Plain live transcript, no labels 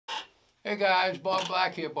Hey guys, Bob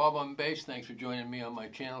Black here, Bob on Bass. Thanks for joining me on my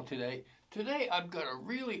channel today. Today I've got a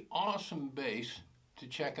really awesome bass to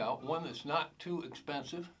check out, one that's not too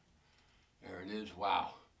expensive. There it is,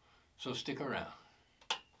 wow. So stick around.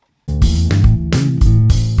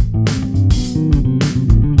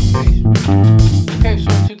 Okay,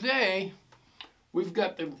 so today we've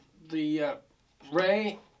got the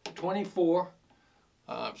Ray 24.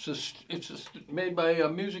 It's made by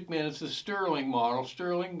Music Man. It's a Sterling model.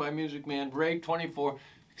 Sterling by Music Man, Ray 24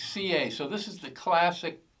 CA. So this is the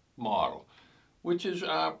classic model, which is,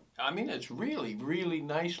 I mean, it's really, really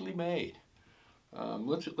nicely made.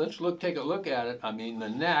 Let's take a look at it. I mean, the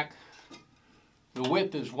neck, the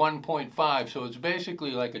width is 1.5, so it's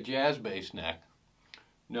basically like a jazz bass neck.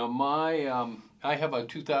 Now I have a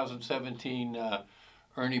 2017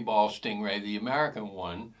 Ernie Ball Stingray, the American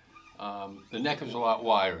one. The neck is a lot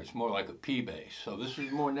wider. It's more like a P bass. So this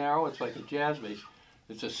is more narrow. It's like a jazz bass.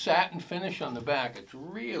 It's a satin finish on the back. It's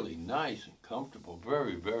really nice and comfortable.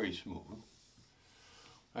 Very, very smooth.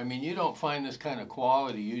 I mean, you don't find this kind of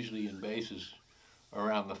quality usually in basses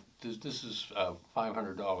around this is a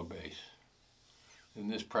 $500 bass in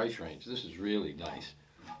this price range. This is really nice.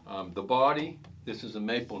 The body, this is a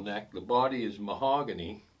maple neck. The body is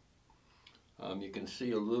mahogany. You can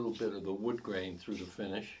see a little bit of the wood grain through the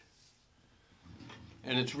finish.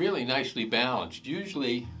 And it's really nicely balanced.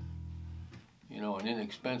 Usually, you know, an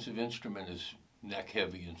inexpensive instrument is neck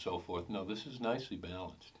heavy and so forth. No, this is nicely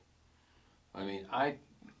balanced. I mean,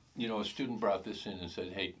 you know, a student brought this in and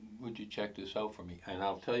said, hey, would you check this out for me? And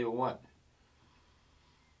I'll tell you what.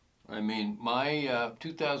 I mean, my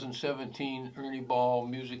 2017 Ernie Ball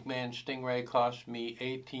Music Man Stingray cost me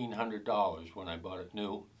 $1,800 when I bought it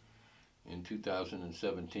new in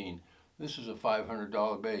 2017. This is a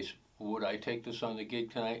 $500 bass. Would I take this on the gig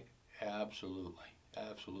tonight? Absolutely,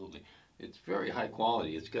 absolutely. It's very high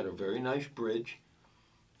quality. It's got a very nice bridge.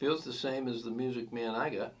 Feels the same as the Music Man I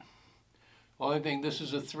got. Only thing, this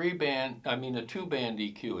is a two-band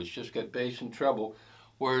EQ. It's just got bass and treble,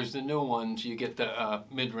 whereas the new ones, you get the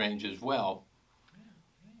mid-range as well.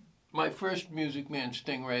 My first Music Man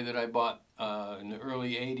Stingray that I bought in the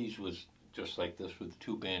early 80s was just like this with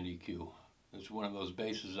two-band EQ. It's one of those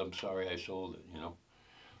basses, I'm sorry I sold it, you know.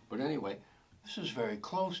 But anyway, this is very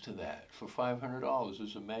close to that for $500.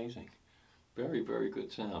 It's amazing. Very, very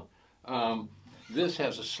good sound. This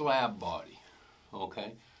has a slab body,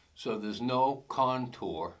 okay? So there's no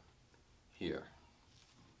contour here.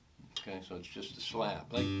 Okay, so it's just a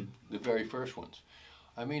slab, like the very first ones.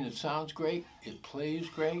 I mean, it sounds great. It plays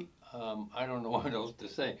great. I don't know what else to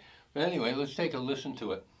say. But anyway, let's take a listen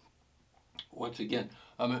to it. Once again,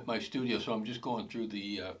 I'm at my studio, so I'm just going through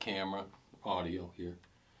the camera audio here.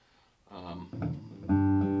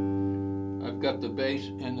 I've got the bass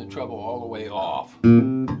and the treble all the way off.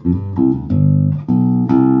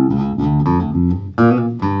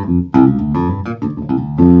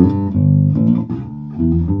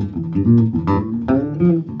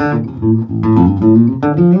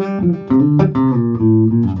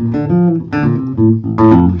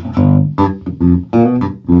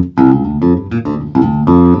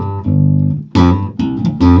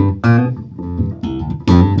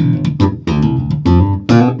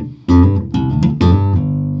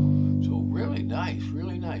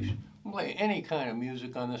 Play any kind of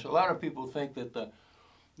music on this. A lot of people think that the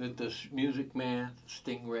Music Man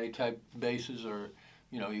Stingray type basses are,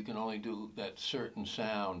 you know, you can only do that certain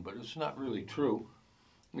sound, but it's not really true.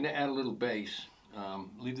 I'm going to add a little bass,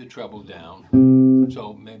 leave the treble down,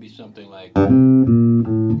 so maybe something like.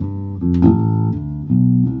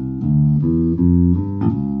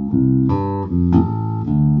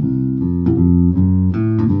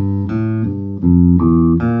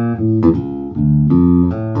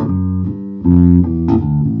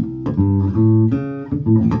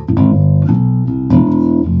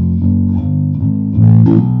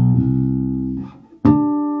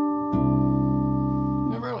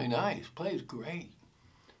 Nice, plays great.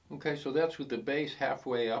 Okay, so that's with the bass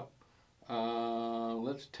halfway up.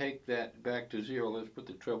 Let's take that back to 0. Let's put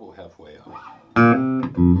the treble halfway up.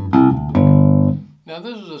 Now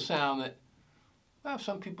this is a sound that, well,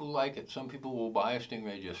 some people like it. Some people will buy a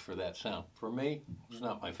Stingray just for that sound. For me, it's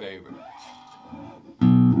not my favorite.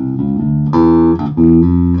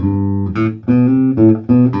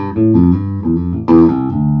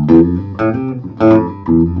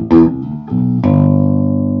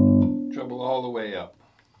 All the way up.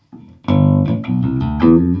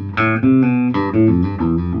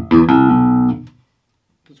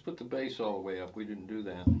 Let's put the bass all the way up. We didn't do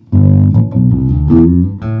that.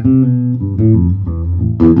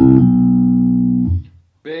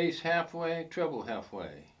 Bass halfway, treble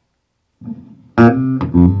halfway. Now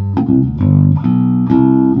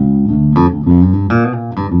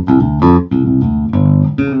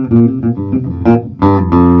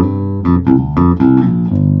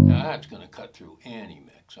that's going to cut through any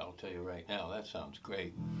mix, I'll tell you right now. That sounds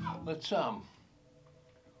great. Let's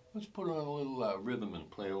put on a little rhythm and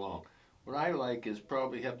play along. What I like is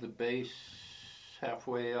probably have the bass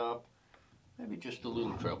halfway up, maybe just a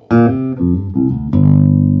little treble.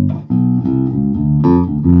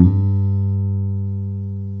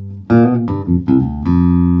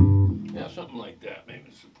 Yeah, something like that. Maybe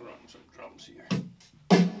let's put on some drums here.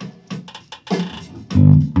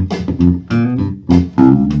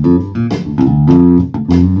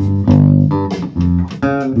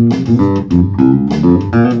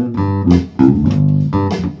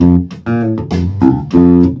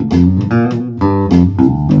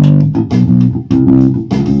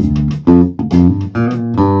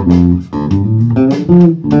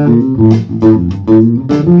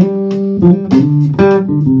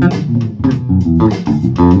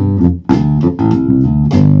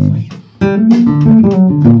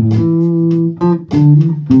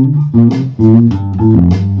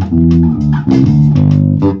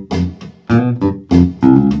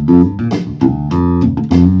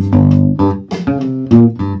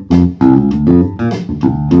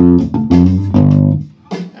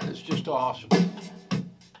 Awesome.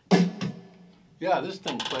 Yeah, this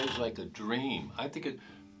thing plays like a dream. I think it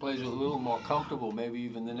plays a little more comfortable. Maybe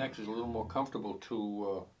even the neck is a little more comfortable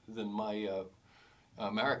than my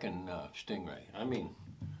American Stingray. I mean,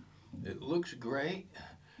 it looks great.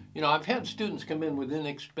 You know, I've had students come in with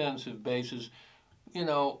inexpensive basses, you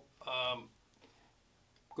know,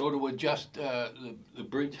 go to adjust the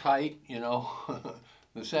bridge height, you know,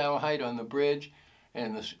 the saddle height on the bridge,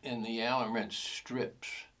 and the Allen wrench strips.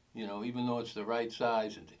 You know, even though it's the right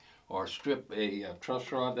size, or strip a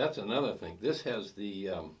truss rod. That's another thing. This has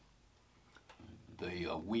the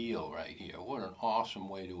wheel right here. What an awesome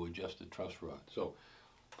way to adjust the truss rod. So,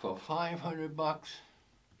 for $500,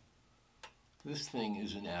 this thing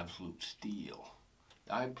is an absolute steal.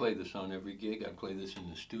 I play this on every gig. I play this in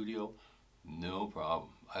the studio. No problem.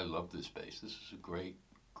 I love this bass. This is a great,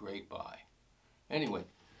 great buy. Anyway.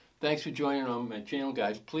 Thanks for joining on my channel,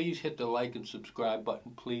 guys. Please hit the like and subscribe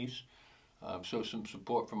button, please. Show some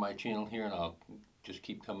support for my channel here, and I'll just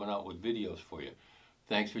keep coming out with videos for you.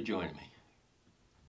 Thanks for joining me.